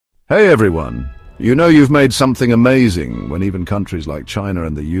Hey everyone! You know you've made something amazing when even countries like China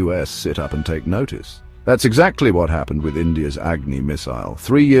and the US sit up and take notice. That's exactly what happened with India's Agni missile.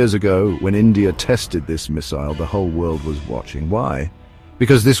 3 years ago, when India tested this missile, the whole world was watching. Why?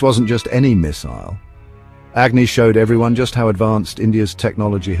 Because this wasn't just any missile. Agni showed everyone just how advanced India's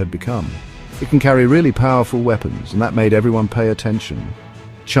technology had become. It can carry really powerful weapons, and that made everyone pay attention.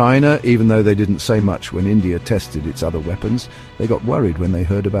 China, even though they didn't say much when India tested its other weapons, they got worried when they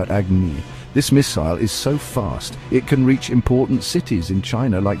heard about Agni. This missile is so fast, it can reach important cities in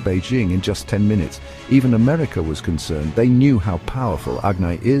China like Beijing in just 10 minutes. Even America was concerned. They knew how powerful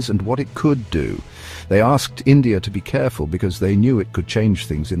Agni is and what it could do. They asked India to be careful because they knew it could change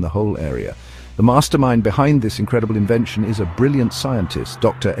things in the whole area. The mastermind behind this incredible invention is a brilliant scientist,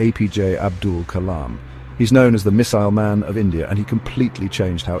 Dr. APG Abdul Kalam. He's known as the Missile Man of India, and he completely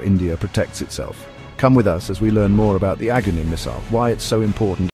changed how India protects itself. Come with us as we learn more about the Agni missile, why it's so important,